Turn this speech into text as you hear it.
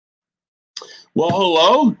Well,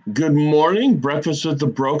 hello. Good morning. Breakfast with the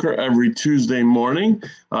Broker every Tuesday morning.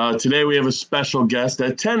 Today we have a special guest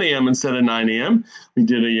at 10 a.m. instead of 9 a.m. We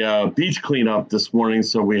did a beach cleanup this morning,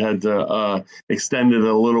 so we had to extend it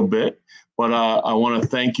a little bit. But I want to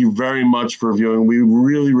thank you very much for viewing. We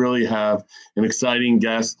really, really have an exciting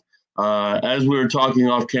guest. As we were talking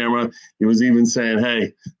off camera, he was even saying,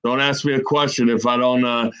 "Hey, don't ask me a question if I don't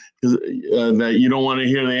that you don't want to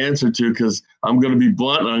hear the answer to, because I'm going to be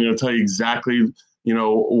blunt and I'm going to tell you exactly,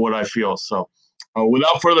 what I feel." So,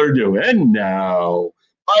 without further ado, and now,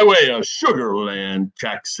 by way of Sugar Land,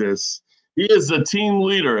 Texas, he is the team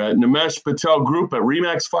leader at Nimesh Patel Group at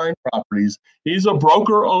Remax Fine Properties. He's a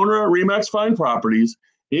broker owner at Remax Fine Properties.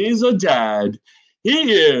 He's a dad.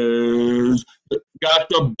 He is got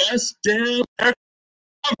the best damn hair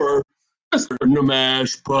ever, Mr.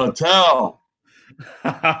 Nimesh Patel.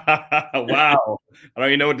 Wow. I don't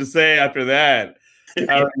even know what to say after that.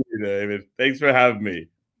 How are you, David? Thanks for having me.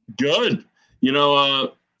 Good. Nimesh,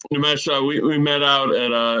 we met out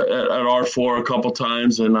at R4 a couple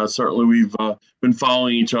times, and certainly we've been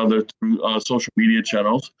following each other through social media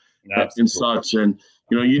channels and such. And,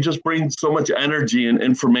 you just bring so much energy and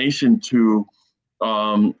information to a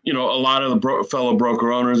lot of the fellow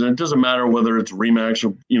broker owners, and it doesn't matter whether it's Remax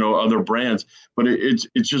or other brands, but it's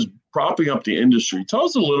just propping up the industry. Tell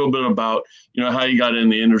us a little bit about how you got in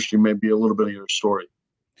the industry, maybe a little bit of your story.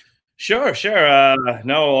 Sure.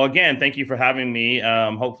 No, again, thank you for having me.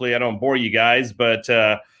 Hopefully I don't bore you guys, but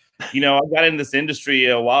I got in this industry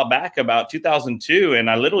a while back, about 2002, and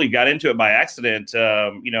I literally got into it by accident.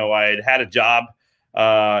 I had a job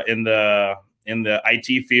in the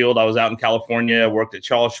IT field. I was out in California, worked at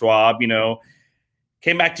Charles Schwab,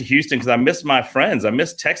 came back to Houston because I missed my friends. I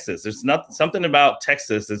missed Texas. There's not something about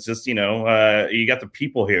Texas. It's just, you got the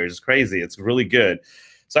people here. It's crazy. It's really good.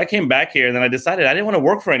 So I came back here and then I decided I didn't want to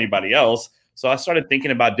work for anybody else. So I started thinking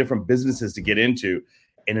about different businesses to get into.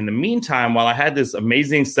 And in the meantime, while I had this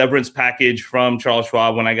amazing severance package from Charles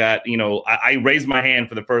Schwab, when I got, I raised my hand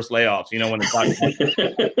for the first layoffs, when it's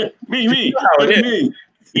me.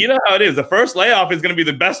 You know how it is. The first layoff is going to be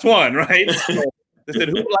the best one, right? So they said,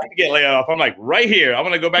 who would like to get laid off? I'm like, right here. I'm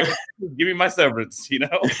going to go back and give me my severance,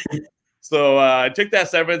 So I took that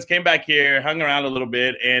severance, came back here, hung around a little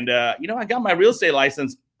bit. And, I got my real estate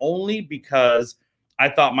license only because I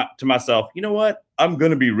thought to myself, you know what? I'm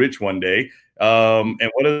going to be rich one day. And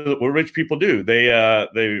what rich people do? They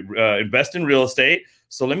invest in real estate.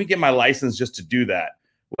 So let me get my license just to do that.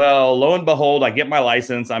 Well, lo and behold, I get my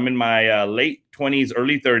license. I'm in my late 20s,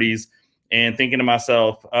 early 30s, and thinking to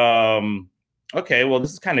myself, okay, well,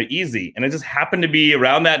 this is kind of easy. And it just happened to be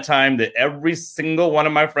around that time that every single one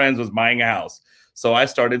of my friends was buying a house. So I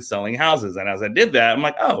started selling houses. And as I did that, I'm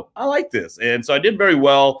like, oh, I like this. And so I did very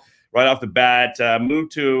well right off the bat.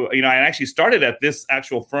 Moved to, I actually started at this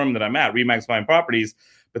actual firm that I'm at, Remax Fine Properties.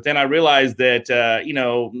 But then I realized that,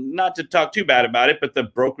 not to talk too bad about it, but the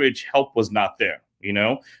brokerage help was not there.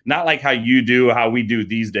 Not like how we do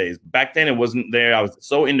these days. Back then, it wasn't there. I was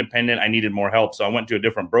so independent. I needed more help. So I went to a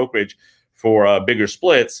different brokerage for bigger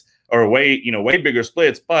splits, or way bigger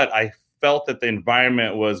splits. But I felt that the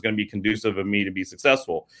environment was going to be conducive of me to be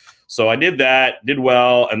successful. So I did that, did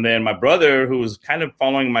well. And then my brother, who was kind of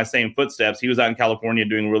following my same footsteps, he was out in California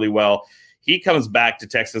doing really well. He comes back to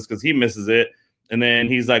Texas because he misses it. And then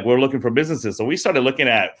he's like, we're looking for businesses. So we started looking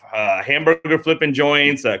at hamburger flipping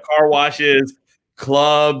joints, car washes,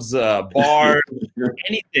 clubs, bars,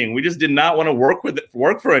 anything. We just did not want to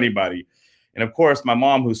work for anybody. And of course, my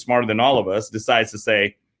mom, who's smarter than all of us, decides to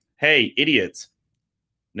say, hey, idiots,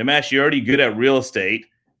 Nimesh, you're already good at real estate.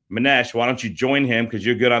 Manesh, why don't you join him, because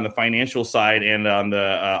you're good on the financial side and on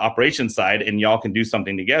the operations side, and y'all can do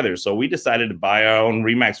something together. So we decided to buy our own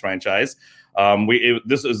Remax franchise.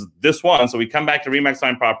 This is this one. So we come back to Remax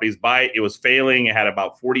Fine Properties, buy it. It was failing. It had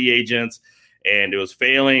about 40 agents, and it was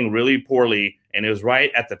failing really poorly. And it was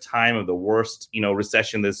right at the time of the worst,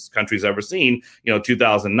 recession this country's ever seen,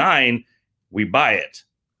 2009. We buy it.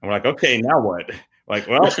 And we're like, okay, now what? Like,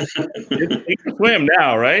 well, it can swim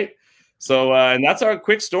now, right? So, and that's our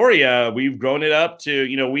quick story. We've grown it up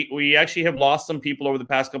to, we actually have lost some people over the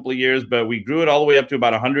past couple of years, but we grew it all the way up to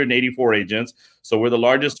about 184 agents. So we're the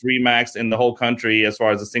largest Remax in the whole country as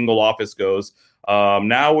far as a single office goes.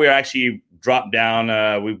 Now we're actually dropped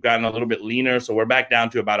down. We've gotten a little bit leaner. So we're back down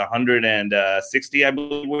to about 160, I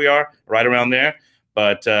believe we are, right around there.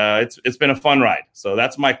 But it's been a fun ride. So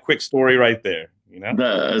that's my quick story right there.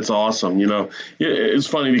 That's awesome. It's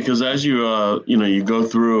funny because as you you go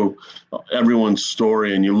through everyone's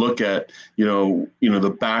story and you look at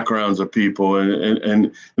the backgrounds of people,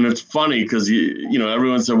 and it's funny because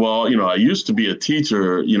everyone said, well, I used to be a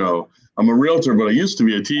teacher, I'm a realtor, but I used to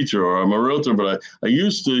be a teacher, or I'm a realtor, but I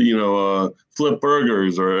used to, flip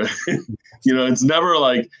burgers, or, it's never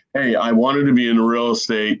like, hey, I wanted to be in real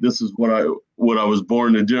estate. This is what I was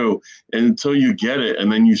born to do. And until you get it,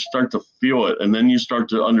 and then you start to feel it, and then you start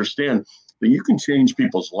to understand that you can change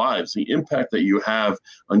people's lives. The impact that you have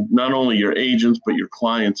on not only your agents, but your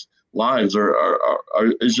clients' lives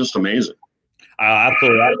is just amazing.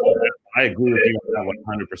 Absolutely. I agree with you on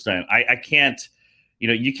that 100%. I can't,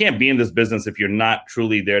 you can't be in this business if you're not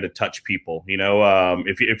truly there to touch people.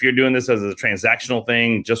 If you're doing this as a transactional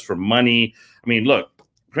thing just for money, I mean, look,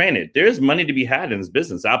 granted, there's money to be had in this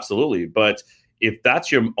business. Absolutely. But if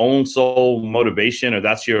that's your own sole motivation, or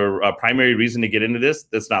that's your primary reason to get into this,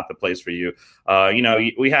 that's not the place for you.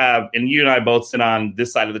 We have, and you and I both sit on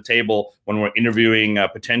this side of the table when we're interviewing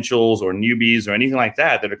potentials or newbies or anything like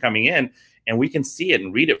that are coming in, and we can see it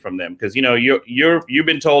and read it from them. Because, you've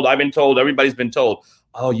been told, I've been told, everybody's been told,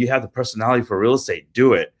 oh, you have the personality for real estate,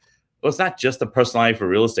 do it. Well, it's not just the personality for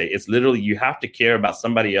real estate. It's literally, you have to care about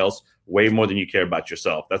somebody else way more than you care about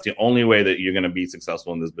yourself. That's the only way that you're going to be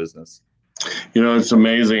successful in this business. It's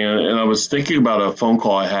amazing. And I was thinking about a phone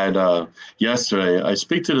call I had yesterday. I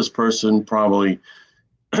speak to this person probably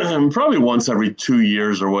once every 2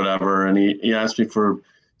 years or whatever. And he asked me for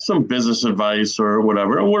some business advice or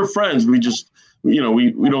whatever. And we're friends. We just, we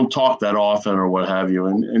don't talk that often or what have you.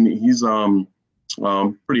 And he's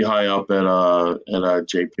pretty high up at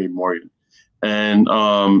JP Morgan.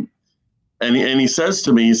 And he says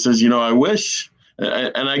to me, he says, I wish.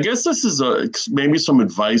 And I guess this is maybe some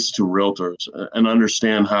advice to realtors, and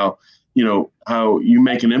understand how you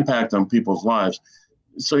make an impact on people's lives.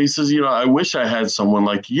 So he says, I wish I had someone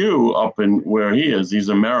like you up in where he is. He's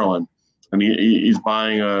in Maryland, and he's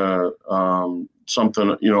buying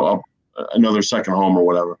something, up another second home or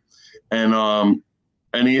whatever. And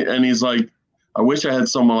he's like, I wish I had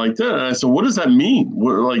someone like that. And I said, what does that mean?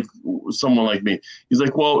 Like someone like me? He's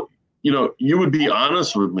like, well, you would be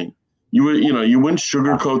honest with me. You wouldn't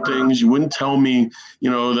sugarcoat things. You wouldn't tell me,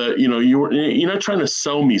 that, you're not trying to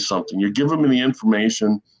sell me something. You're giving me the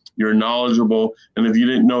information. You're knowledgeable. And if you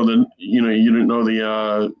didn't know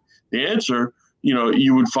the answer,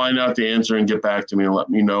 you would find out the answer and get back to me and let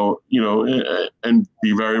me know, and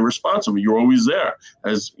be very responsive. You're always there,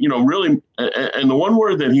 as, really. And the one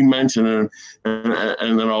word that he mentioned,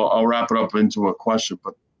 and then I'll wrap it up into a question,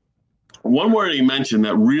 but one word he mentioned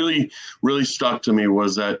that really, really stuck to me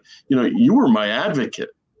was that, you were my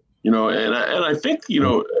advocate, and I think,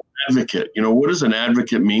 advocate, what does an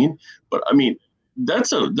advocate mean? But I mean,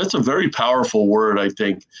 that's a very powerful word, I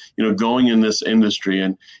think, going in this industry.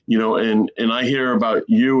 And, and I hear about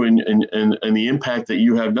you and the impact that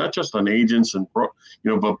you have, not just on agents and,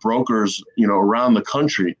 but brokers, around the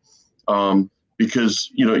country,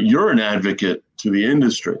 because, you're an advocate to the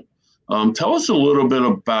industry. Tell us a little bit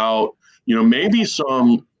about, maybe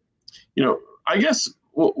some, I guess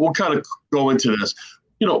we'll kind of go into this.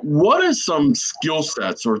 What is some skill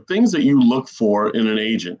sets or things that you look for in an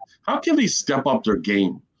agent? How can they step up their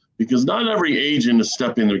game? Because not every agent is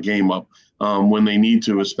stepping their game up when they need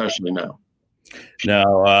to, especially now.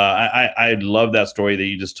 No, I love that story that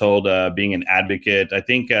you just told, being an advocate. I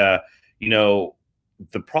think,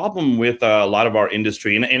 the problem with a lot of our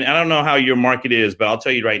industry, and I don't know how your market is, but I'll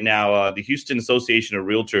tell you right now, the Houston Association of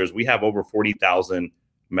Realtors, we have over 40,000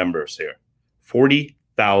 members here.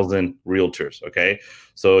 40,000 realtors. Okay.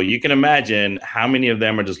 So you can imagine how many of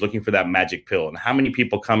them are just looking for that magic pill, and how many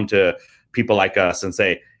people come to people like us and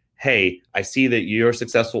say, hey, I see that you're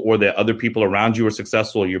successful, or that other people around you are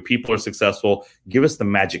successful, your people are successful. Give us the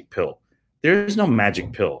magic pill. There's no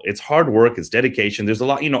magic pill. It's hard work. It's dedication. There's a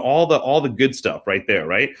lot, all the good stuff right there.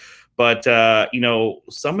 Right. But,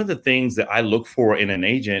 some of the things that I look for in an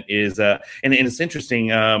agent is, and it's interesting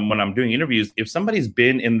when I'm doing interviews, if somebody's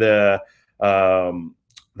been in the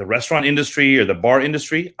restaurant industry or the bar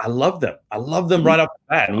industry, I love them. I love them right off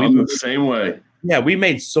the bat. And I'm the same way. Yeah, we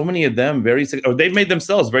made so many of them they've made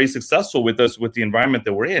themselves very successful with us, with the environment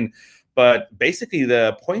that we're in. But basically,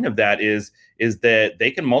 the point of that is that they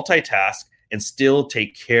can multitask and still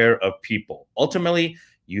take care of people. Ultimately,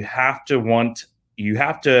 you have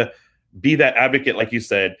to be that advocate, like you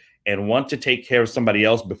said, and want to take care of somebody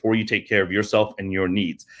else before you take care of yourself and your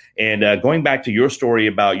needs. And going back to your story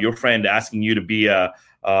about your friend asking you to be a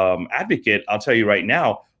advocate, I'll tell you right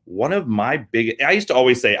now, one of my I used to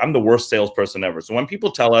always say I'm the worst salesperson ever. So when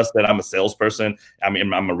people tell us that I'm a salesperson, I'm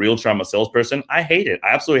a realtor, I'm a salesperson, I hate it. I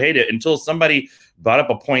absolutely hate it, until somebody brought up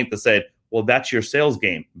a point that said, well, that's your sales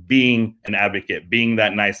game, being an advocate, being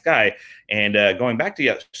that nice guy. And going back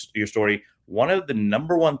to your story, one of the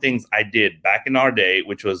number one things I did back in our day,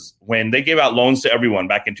 which was when they gave out loans to everyone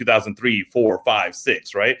back in 2003, 4, 5,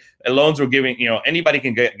 6, right? And loans were giving, anybody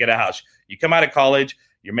can get a house. You come out of college,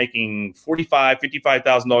 you're making $45,000,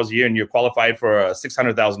 $55,000 a year, and you're qualified for a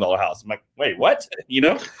 $600,000 house. I'm like, wait, what?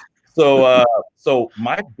 So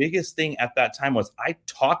my biggest thing at that time was I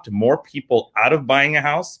talked more people out of buying a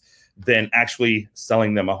house than actually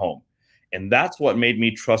selling them a home. And that's what made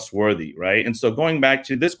me trustworthy, right? And so going back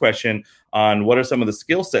to this question on what are some of the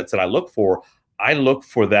skill sets that I look for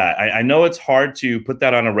that. I know it's hard to put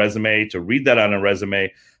that on a resume, to read that on a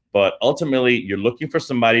resume, but ultimately you're looking for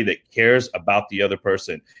somebody that cares about the other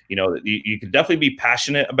person. You can definitely be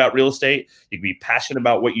passionate about real estate. You can be passionate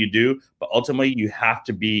about what you do, but ultimately you have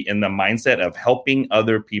to be in the mindset of helping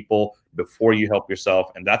other people before you help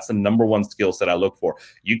yourself. And that's the number one skill set I look for.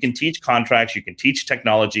 You can teach contracts, you can teach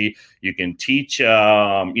technology, you can teach,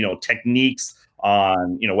 techniques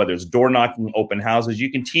on, whether it's door knocking, open houses,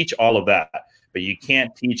 you can teach all of that, but you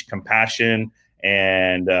can't teach compassion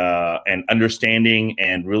and understanding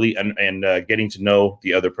and really getting to know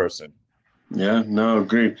the other person. Yeah, no,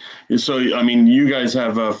 great. So, I mean, you guys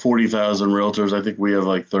have 40,000 realtors. I think we have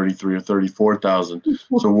like 33 or 34,000.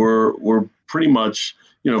 So we're pretty much,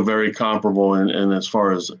 very comparable in as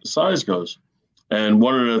far as size goes. And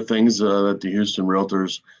one of the things that the Houston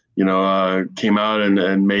Realtors, came out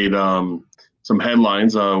and made some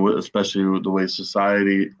headlines, especially with the way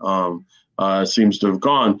society seems to have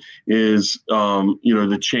gone, is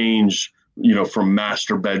the change, from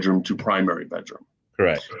master bedroom to primary bedroom.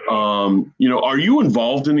 Correct. Are you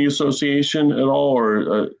involved in the association at all,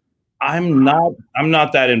 or? I'm not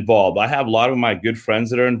that involved. I have a lot of my good friends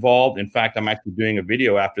that are involved. In fact, I'm actually doing a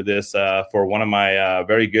video after this for one of my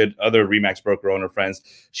very good other RE/MAX broker owner friends.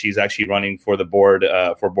 She's actually running for the board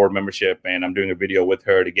for board membership, and I'm doing a video with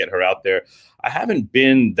her to get her out there. I haven't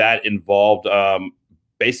been that involved.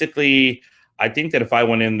 Basically, I think that if I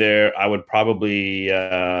went in there, I would probably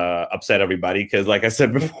upset everybody because, like I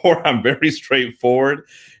said before, I'm very straightforward.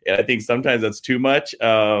 And I think sometimes that's too much.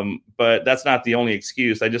 But that's not the only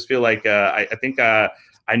excuse. I just feel like I think I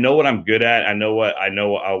know what I'm good at. I know what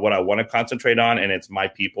I want to concentrate on, and it's my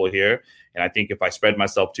people here. And I think if I spread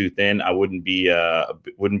myself too thin, I wouldn't be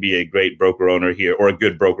a great broker owner here or a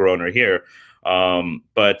good broker owner here.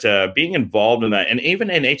 But being involved in that, and even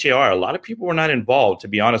in HAR, a lot of people were not involved, to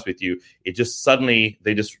be honest with you. It just suddenly,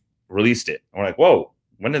 they just released it. We're like, whoa,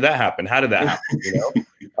 when did that happen? How did that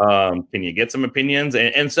happen? Can you get some opinions?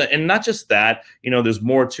 And not just that, there's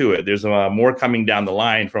more to it. There's more coming down the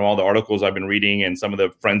line from all the articles I've been reading and some of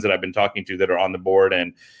the friends that I've been talking to that are on the board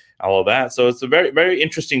and all of that. So it's a very, very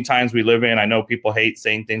interesting times we live in. I know people hate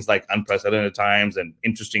saying things like unprecedented times and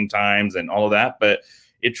interesting times and all of that, but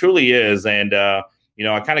it truly is. And, I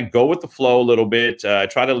kind of go with the flow a little bit,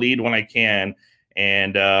 try to lead when I can.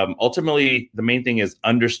 And ultimately, the main thing is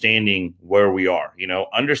understanding where we are,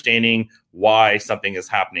 understanding why something is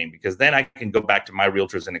happening, because then I can go back to my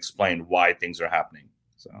realtors and explain why things are happening.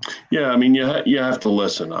 So, yeah, I mean, you have to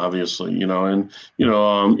listen, obviously,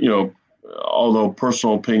 although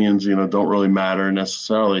personal opinions, don't really matter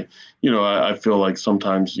necessarily, I feel like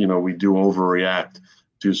sometimes, we do overreact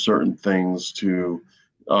to certain things, to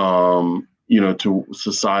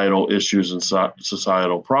societal issues and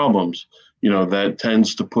societal problems, that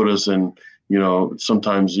tends to put us in,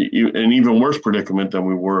 sometimes an even worse predicament than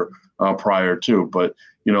we were prior to. But,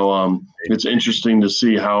 it's interesting to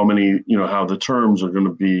see how many, how the terms are going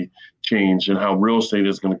to be changed and how real estate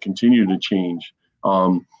is going to continue to change.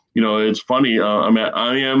 It's funny.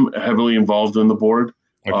 I am heavily involved in the board.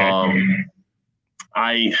 Okay.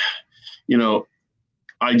 I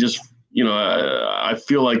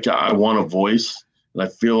feel like I want a voice, and I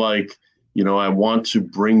feel like, I want to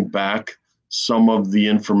bring back some of the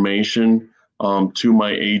information to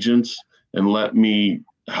my agents and let me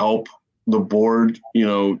help the board,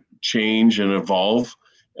 change and evolve.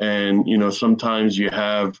 And, sometimes you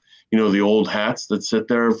have, the old hats that sit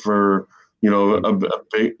there for, a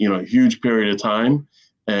big, huge period of time.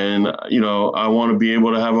 And, I want to be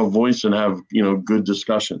able to have a voice and have, good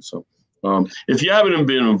discussion. So if you haven't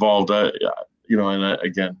been involved,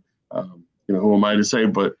 again, who am I to say,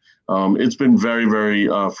 but it's been very, very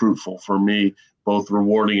fruitful for me, both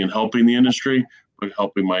rewarding and helping the industry, but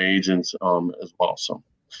helping my agents as well. So,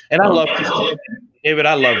 and I love David.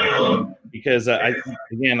 I love it because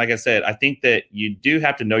again, like I said, I think that you do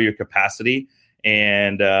have to know your capacity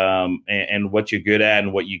and what you're good at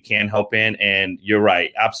and what you can help in. And you're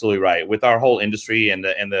right, absolutely right. With our whole industry and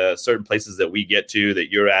the certain places that we get to, that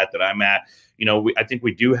you're at, that I'm at, I think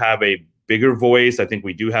we do have a bigger voice. I think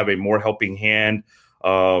we do have a more helping hand.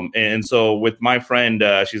 And so with my friend,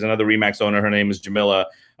 she's another Remax owner. Her name is Jamila.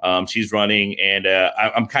 She's running, and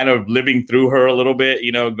I'm kind of living through her a little bit,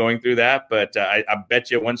 going through that. But I bet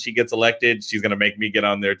you once she gets elected, she's going to make me get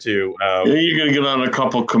on there too. Yeah, you're going to get on a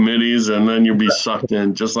couple committees, and then you'll be sucked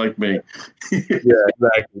in, just like me. Yeah,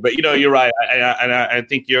 exactly. But you're right. I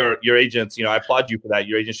think your agents, I applaud you for that.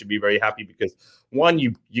 Your agents should be very happy because one,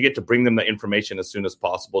 you get to bring them the information as soon as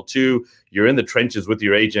possible. Two, you're in the trenches with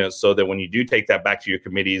your agents, so that when you do take that back to your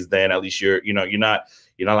committees, then at least you're not.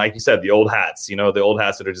 Like you said, the old hats, the old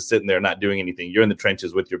hats that are just sitting there not doing anything. You're in the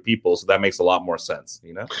trenches with your people. So that makes a lot more sense,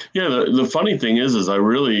 Yeah. The funny thing is I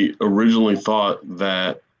really originally thought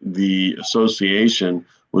that the association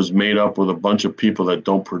was made up with a bunch of people that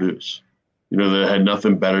don't produce, that had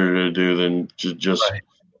nothing better to do than just right.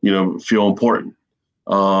 Feel important.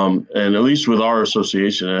 And at least with our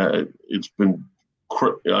association, it's been,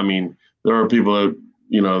 there are people that,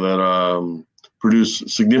 that produce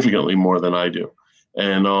significantly more than I do.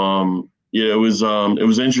 And it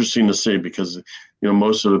was interesting to see because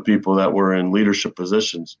most of the people that were in leadership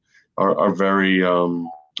positions are very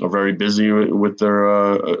busy with their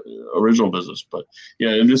original business. But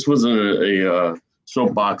yeah, this wasn't a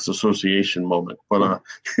soapbox association moment. But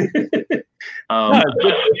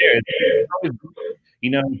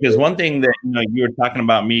because one thing that you were talking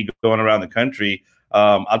about me going around the country.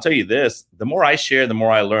 I'll tell you this: the more I share, the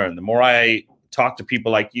more I learn. The more I talk to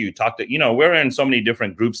people like you, we're in so many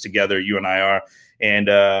different groups together, you and I are, and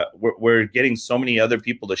we're getting so many other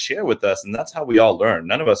people to share with us, and that's how we all learn.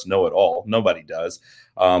 None of us know it all. Nobody does.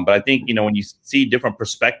 But I think, when you see different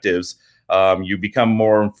perspectives, you become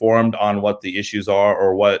more informed on what the issues are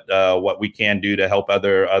or what we can do to help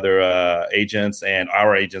other agents and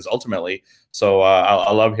our agents ultimately. So I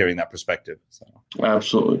love hearing that perspective. So.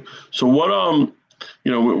 Absolutely. So what,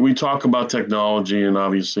 we talk about technology and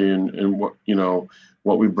obviously and what,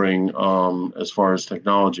 what we bring as far as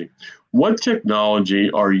technology. What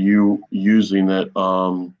technology are you using that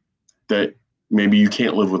that maybe you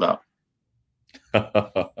can't live without?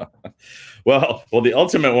 Well, the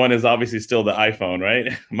ultimate one is obviously still the iPhone,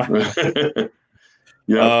 right?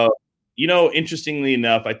 Yeah. Interestingly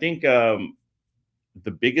enough, I think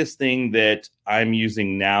the biggest thing that I'm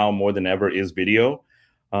using now more than ever is video.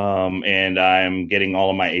 And I'm getting all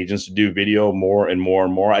of my agents to do video more and more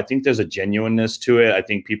and more. I think there's a genuineness to it. I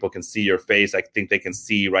think people can see your face. I think they can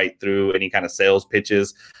see right through any kind of sales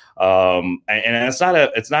pitches. And it's not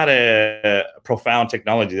a profound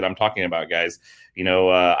technology that I'm talking about, guys.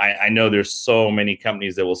 I know there's so many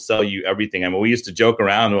companies that will sell you everything. I mean, we used to joke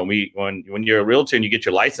around when you're a realtor and you get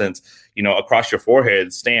your license, across your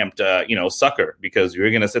forehead stamped, sucker, because you're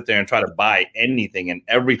going to sit there and try to buy anything and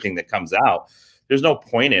everything that comes out. There's no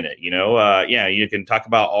point in it, you can talk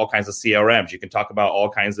about all kinds of CRMs. You can talk about all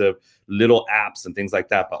kinds of little apps and things like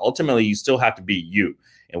that. But ultimately, you still have to be you.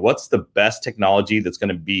 And what's the best technology that's going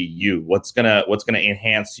to be you? What's going to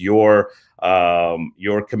enhance your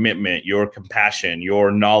commitment, your compassion,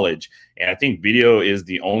 your knowledge? And I think video is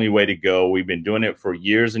the only way to go. We've been doing it for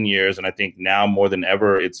years and years. And I think now more than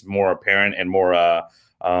ever, it's more apparent and more out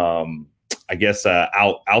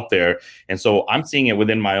there. And so I'm seeing it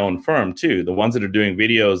within my own firm too. The ones that are doing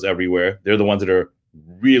videos everywhere, they're the ones that are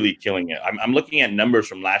really killing it. I'm looking at numbers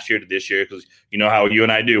from last year to this year because you know how you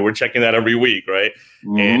and I do. We're checking that every week, right?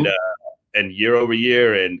 Mm-hmm. And year over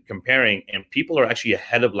year and comparing, and people are actually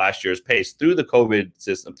ahead of last year's pace through the COVID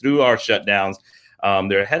system, through our shutdowns.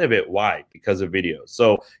 They're ahead of it. Why? Because of video.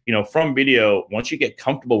 So, from video, once you get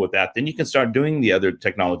comfortable with that, then you can start doing the other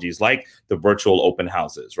technologies like the virtual open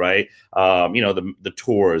houses, right? The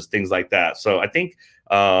tours, things like that. So I think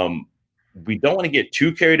we don't want to get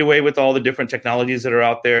too carried away with all the different technologies that are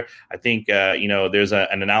out there. I think, there's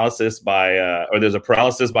an analysis there's a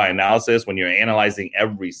paralysis by analysis when you're analyzing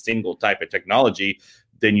every single type of technology.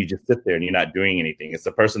 Then you just sit there and you're not doing anything. It's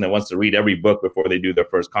the person that wants to read every book before they do their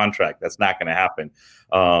first contract. That's not going to happen.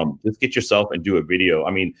 Just get yourself and do a video.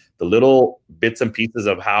 I mean, the little bits and pieces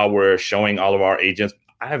of how we're showing all of our agents.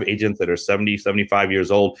 I have agents that are 70, 75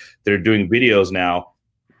 years old. They're doing videos now,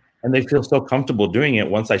 and they feel so comfortable doing it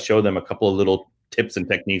once I show them a couple of little tips and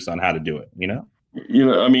techniques on how to do it,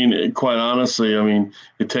 Quite honestly,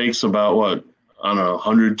 it takes about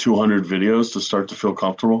 100, 200 videos to start to feel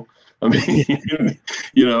comfortable. It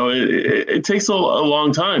takes a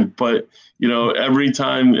long time, but, every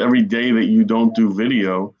day that you don't do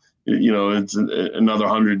video, it's another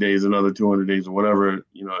 100 days, another 200 days, or whatever, it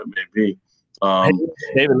may be.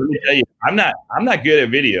 David, let me tell you, I'm not good at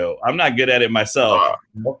video. I'm not good at it myself,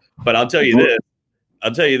 but I'll tell you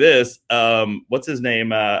this. What's his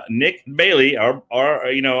name? Nick Bailey, our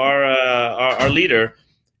leader.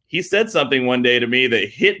 he said something one day to me that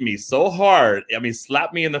hit me so hard. I mean,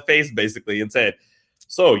 slapped me in the face basically and said,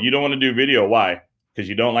 so you don't want to do video. Why? Because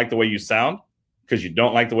you don't like the way you sound? Because you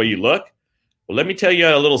don't like the way you look? Well, let me tell you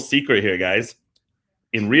a little secret here, guys.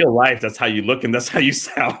 In real life, that's how you look and that's how you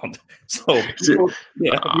sound. So, people,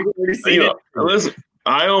 already seen it. Listen,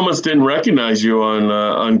 I almost didn't recognize you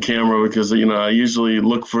on camera because I usually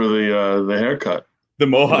look for the haircut, the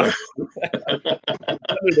mohawk.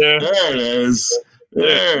 There it is.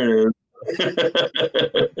 There it is.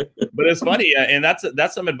 But it's funny, and that's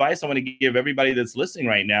some advice I want to give everybody that's listening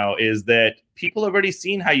right now is that people have already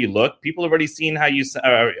seen how you look. People have already seen how you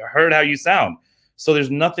heard how you sound. So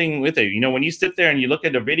there's nothing with it. When you sit there and you look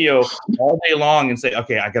at a video all day long and say,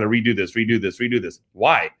 okay, I got to redo this.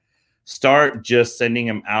 Why? Start just sending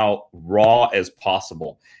them out raw as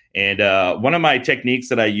possible. And one of my techniques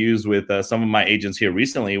that I used with some of my agents here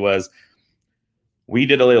recently was we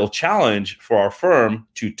did a little challenge for our firm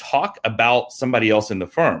to talk about somebody else in the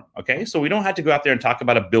firm. Okay. So we don't have to go out there and talk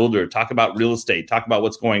about a builder, talk about real estate, talk about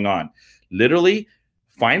what's going on. Literally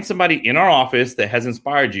find somebody in our office that has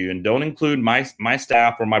inspired you, and don't include my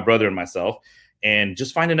staff or my brother and myself, and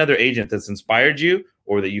just find another agent that's inspired you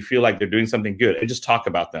or that you feel like they're doing something good, and just talk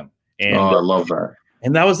about them. And I love that.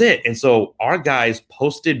 And that was it. And so our guys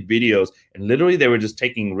posted videos, and literally they were just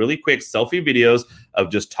taking really quick selfie videos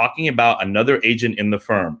of just talking about another agent in the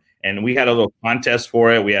firm. And we had a little contest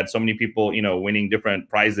for it. We had so many people, winning different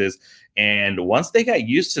prizes. And once they got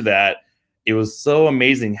used to that, it was so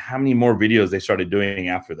amazing how many more videos they started doing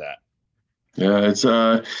after that. Yeah, it's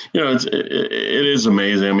it is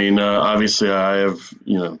amazing. I mean, obviously I have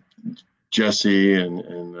Jesse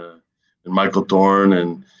and Michael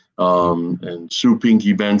Thorne and Sue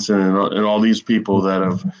Pinky Benson and all these people that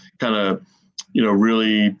have kind of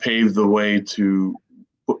really paved the way to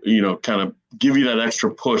kind of give you that extra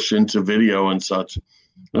push into video and such.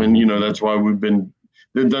 And that's why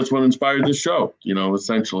that's what inspired this show.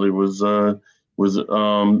 Essentially was their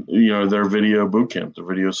video boot camp, the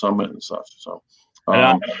video summit and stuff. So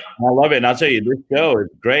I love it. And I'll tell you, this show is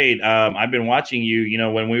great. I've been watching you,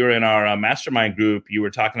 when we were in our mastermind group, you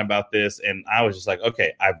were talking about this, and I was just like,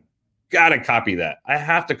 okay, I've got to copy that. I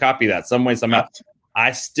have to copy that some way, somehow.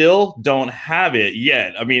 I still don't have it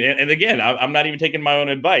yet. I mean, and again, I'm not even taking my own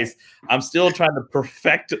advice. I'm still trying to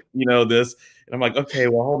perfect, this. And I'm like, okay,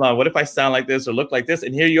 well, hold on. What if I sound like this or look like this?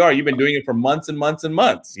 And here you are. You've been doing it for months and months and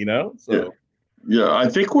months, So yeah, I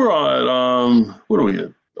think we're at what are we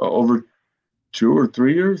at? Over 2 or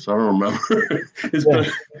 3 years? I don't remember.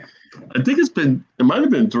 It might have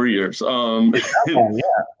been 3 years.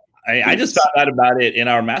 I just found out about it in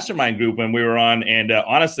our mastermind group when we were on. And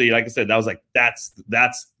honestly, like I said, that was like, that's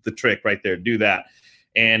the trick right there. Do that.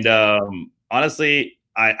 And honestly,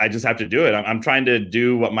 I just have to do it. I'm trying to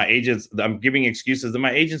do what I'm giving excuses that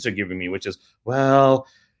my agents are giving me, which is, well,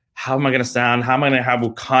 how am I going to sound? How am I going to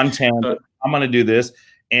have content? I'm going to do this.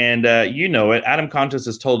 And it, Adam Contos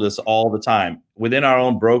has told us all the time within our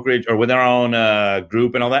own brokerage or within our own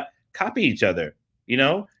group and all that, copy each other,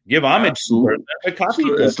 give homage. It's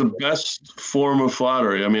the best form of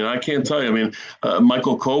flattery. I mean, I can't tell you. I mean,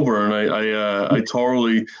 Michael Coburn, I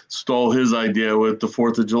totally stole his idea with the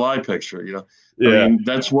 4th of July picture. Yeah. I mean,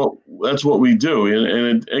 that's what we do.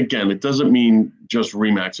 And it doesn't mean just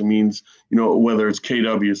Remax. It means, whether it's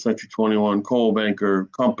KW, Century 21, Coldwell Banker,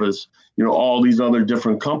 Compass, all these other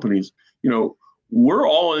different companies, we're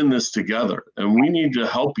all in this together, and we need to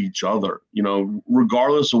help each other,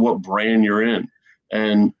 regardless of what brand you're in.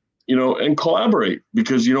 And and collaborate,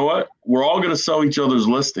 because you know what? We're all going to sell each other's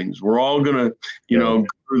listings. We're all going to, go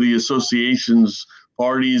to the associations,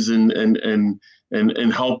 parties, and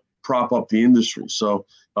help prop up the industry. So,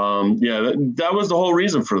 that was the whole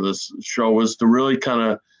reason for this show, was to really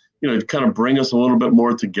kind of bring us a little bit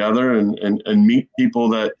more together and meet people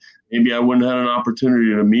that maybe I wouldn't have had an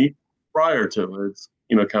opportunity to meet prior to. It's,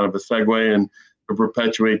 kind of a segue and to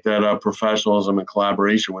perpetuate that professionalism and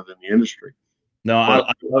collaboration within the industry. No, I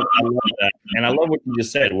love that. And I love what you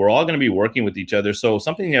just said. We're all going to be working with each other. So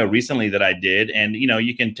something recently that I did, and,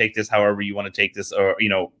 you can take this however you want to take this, or,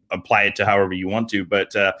 apply it to however you want to.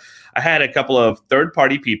 But I had a couple of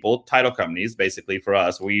third-party people, title companies, basically for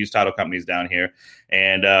us. We use title companies down here.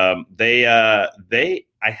 And I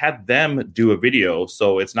had them do a video.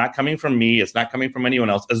 So it's not coming from me. It's not coming from anyone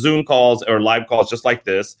else. A Zoom calls or live calls just like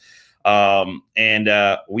this. And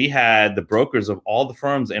we had the brokers of all the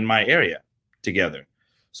firms in my area together.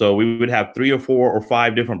 So we would have 3 or 4 or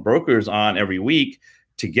 5 different brokers on every week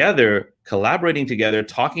together, collaborating together,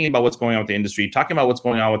 talking about what's going on with the industry, talking about what's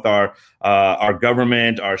going on with our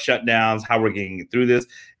government, our shutdowns, how we're getting through this.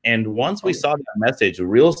 And once we saw that message, the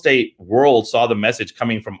real estate world saw the message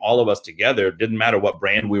coming from all of us together. It didn't matter what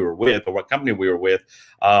brand we were with or what company we were with.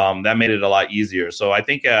 That made it a lot easier. So I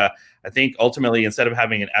think ultimately, instead of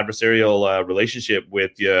having an adversarial relationship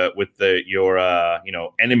with your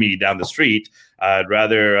enemy down the street, I'd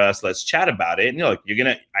rather let's chat about it. And look,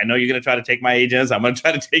 I know you're gonna try to take my agents. I'm gonna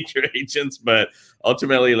try to take your agents, but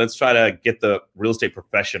ultimately, let's try to get the real estate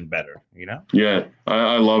profession better. Yeah,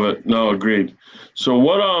 I love it. No, agreed. So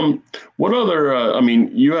what other? I mean,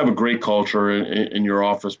 you have a great culture in your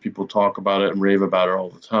office. People talk about it and rave about it all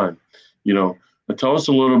the time. But tell us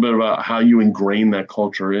a little bit about how you ingrain that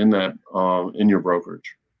culture in your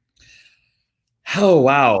brokerage. Oh,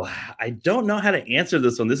 wow. I don't know how to answer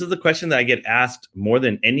this one. This is a question that I get asked more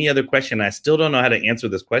than any other question. I still don't know how to answer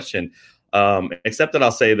this question, except that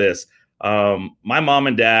I'll say this. My mom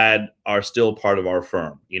and dad are still part of our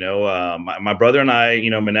firm. My brother and I,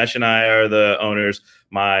 Manesh and I are the owners.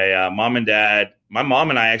 My mom and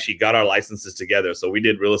I actually got our licenses together. So we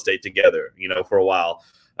did real estate together, for a while.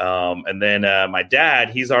 And then my dad,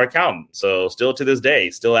 he's our accountant. So still to this day,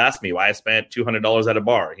 still asks me why I spent $200 at a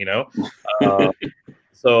bar,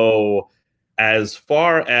 So as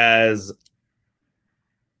far as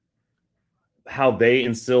how they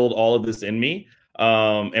instilled all of this in me,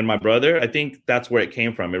 and my brother, I think that's where it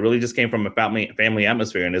came from. It really just came from a family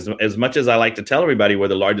atmosphere. And as much as I like to tell everybody we're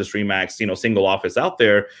the largest RE/MAX, single office out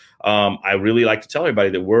there, I really like to tell everybody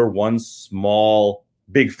that we're one small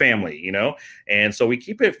big family, and so we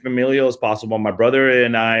keep it familial as possible. My brother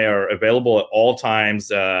and I are available at all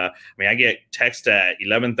times. I get text at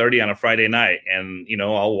 11:30 on a Friday night, and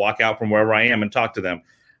I'll walk out from wherever I am and talk to them.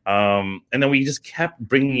 And then we just kept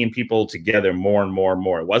bringing in people together more and more and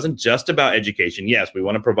more. It wasn't just about education. Yes, we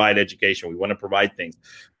want to provide education. We want to provide things.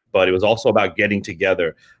 But it was also about getting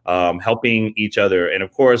together, helping each other. And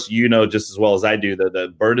of course, just as well as I do,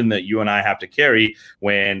 the burden that you and I have to carry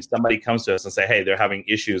when somebody comes to us and say, hey, they're having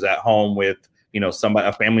issues at home with,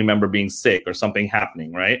 a family member being sick or something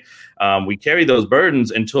happening, right? We carry those burdens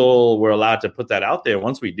until we're allowed to put that out there.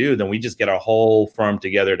 Once we do, then we just get our whole firm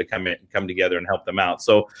together to come together and help them out.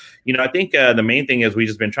 So, I think the main thing is we've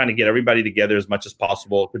just been trying to get everybody together as much as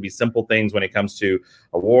possible. It could be simple things when it comes to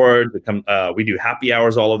awards. We do happy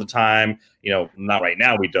hours all of the time. Not right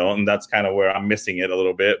now, we don't. And that's kind of where I'm missing it a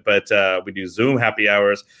little bit. But we do Zoom happy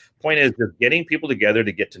hours. Point is just getting people together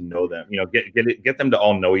to get to know them, get them to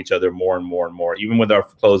all know each other more and more and more, even with our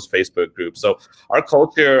closed Facebook group. So our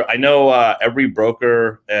culture, I know every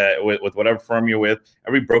broker with whatever firm you're with,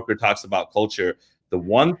 every broker talks about culture. The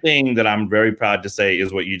one thing that I'm very proud to say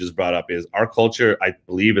is what you just brought up is our culture, I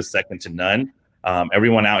believe, is second to none.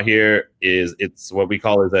 Everyone out here it's what we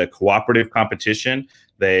call is a cooperative competition.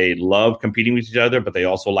 They love competing with each other, but they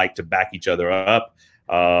also like to back each other up.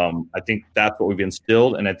 I think that's what we've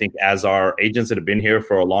instilled. And I think as our agents that have been here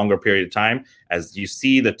for a longer period of time, as you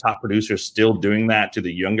see the top producers still doing that to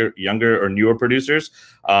the younger or newer producers,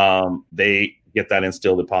 they get that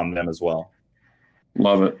instilled upon them as well.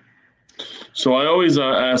 Love it. So I always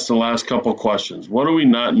ask the last couple questions. What do we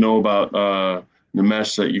not know about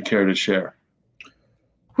Nimesh that you care to share?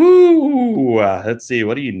 Let's see.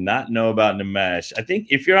 What do you not know about Nimesh? I think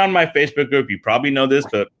if you're on my Facebook group, you probably know this,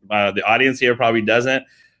 but the audience here probably doesn't.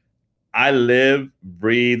 I live,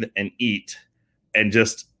 breathe, and eat, and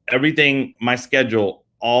just everything, my schedule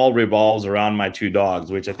all revolves around my two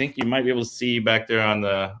dogs, which I think you might be able to see back there on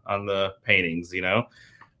the paintings.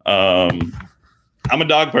 I'm a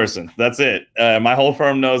dog person. That's it. My whole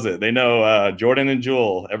firm knows it. They know Jordan and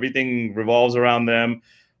Jewel. Everything revolves around them.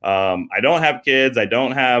 I don't have kids. I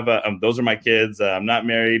don't have, those are my kids. I'm not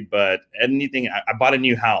married, but anything, I bought a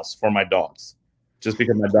new house for my dogs just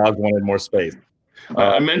because my dogs wanted more space.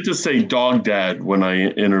 I meant to say dog dad when I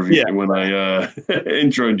interviewed, when I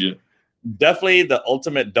introed you. Definitely the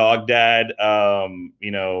ultimate dog dad.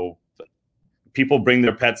 People bring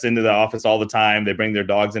their pets into the office all the time. They bring their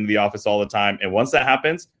dogs into the office all the time. And once that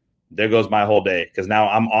happens, there goes my whole day. Because now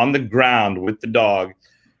I'm on the ground with the dog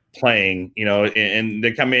playing, and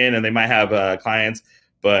they come in and they might have clients,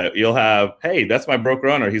 but you'll have, hey, that's my broker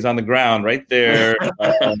owner. He's on the ground right there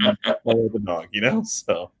with the dog,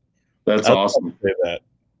 so. That's awesome. Say that.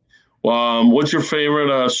 Well, what's your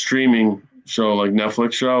favorite streaming show, like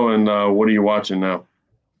Netflix show, and what are you watching now?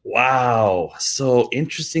 Wow. So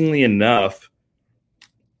interestingly enough,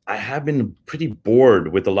 I have been pretty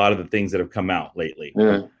bored with a lot of the things that have come out lately.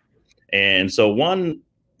 Yeah. And so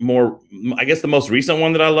I guess the most recent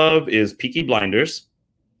one that I love is Peaky Blinders.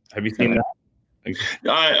 Have you seen that?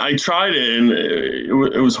 I tried it, and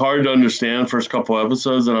it was hard to understand first couple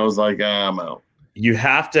episodes, and I was like, I'm out. You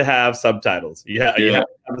have to have subtitles. You have to have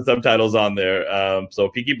the subtitles on there. So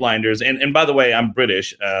Peaky Blinders. And by the way, I'm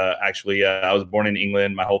British, actually. I was born in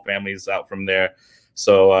England. My whole family's out from there.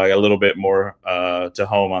 So I got a little bit more to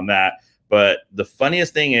home on that. But the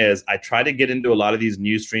funniest thing is I try to get into a lot of these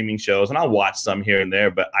new streaming shows, and I'll watch some here and there,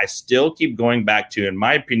 but I still keep going back to, in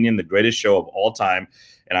my opinion, the greatest show of all time.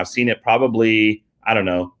 And I've seen it probably,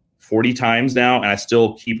 40 times now, and I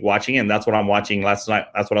still keep watching it. And that's what I'm watching last night.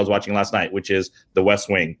 That's what I was watching last night, which is The West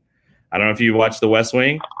Wing. I don't know if you watched The West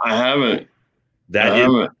Wing. I haven't.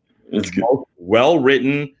 It's good.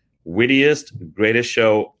 Well-written, wittiest, greatest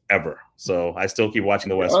show ever. So I still keep watching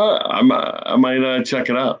The West Wing. I might check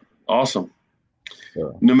it out. Awesome.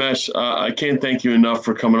 Sure. Nimesh, I can't thank you enough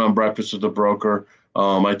for coming on Breakfast with the Broker.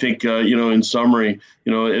 I think, in summary,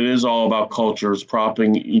 it is all about cultures,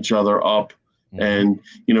 propping each other up. And,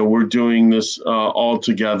 we're doing this all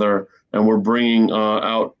together, and we're bringing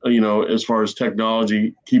out, as far as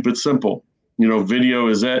technology, keep it simple. Video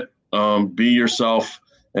is it. Be yourself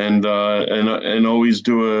and always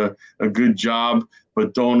do a good job,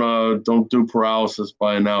 but don't do paralysis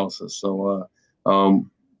by analysis. So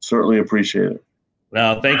certainly appreciate it.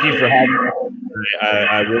 No, thank you for having me.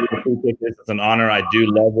 I really appreciate this. It's an honor. I do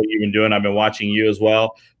love what you've been doing. I've been watching you as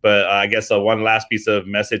well. But I guess one last piece of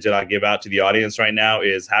message that I'll give out to the audience right now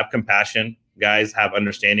is have compassion, guys. Have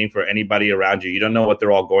understanding for anybody around you. You don't know what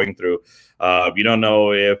they're all going through. You don't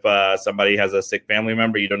know if somebody has a sick family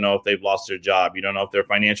member. You don't know if they've lost their job. You don't know if their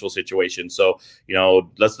financial situation. So,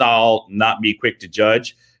 let's not be quick to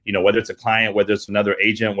judge. Whether it's a client, whether it's another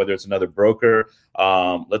agent, whether it's another broker,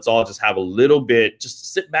 let's all just have a little bit,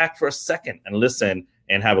 just sit back for a second and listen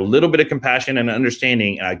and have a little bit of compassion and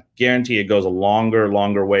understanding. And I guarantee it goes a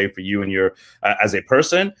longer way for you and your as a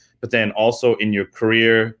person, but then also in your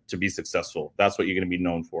career to be successful. That's what you're going to be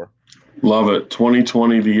known for. Love it.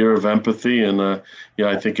 2020, the year of empathy. And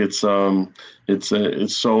I think it's so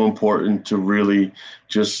important to really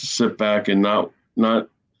just sit back and not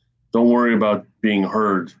don't worry about being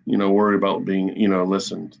heard, worry about being,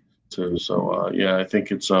 listened to. So, I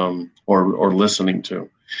think it's, or listening to.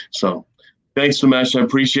 So thanks, Nimesh. I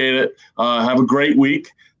appreciate it. Have a great week.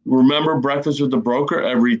 Remember, Breakfast with the Broker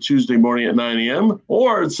every Tuesday morning at 9 a.m.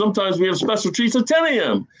 Or sometimes we have special treats at 10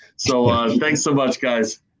 a.m. So thanks so much,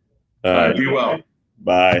 guys. Be well.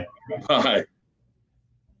 Bye. Bye.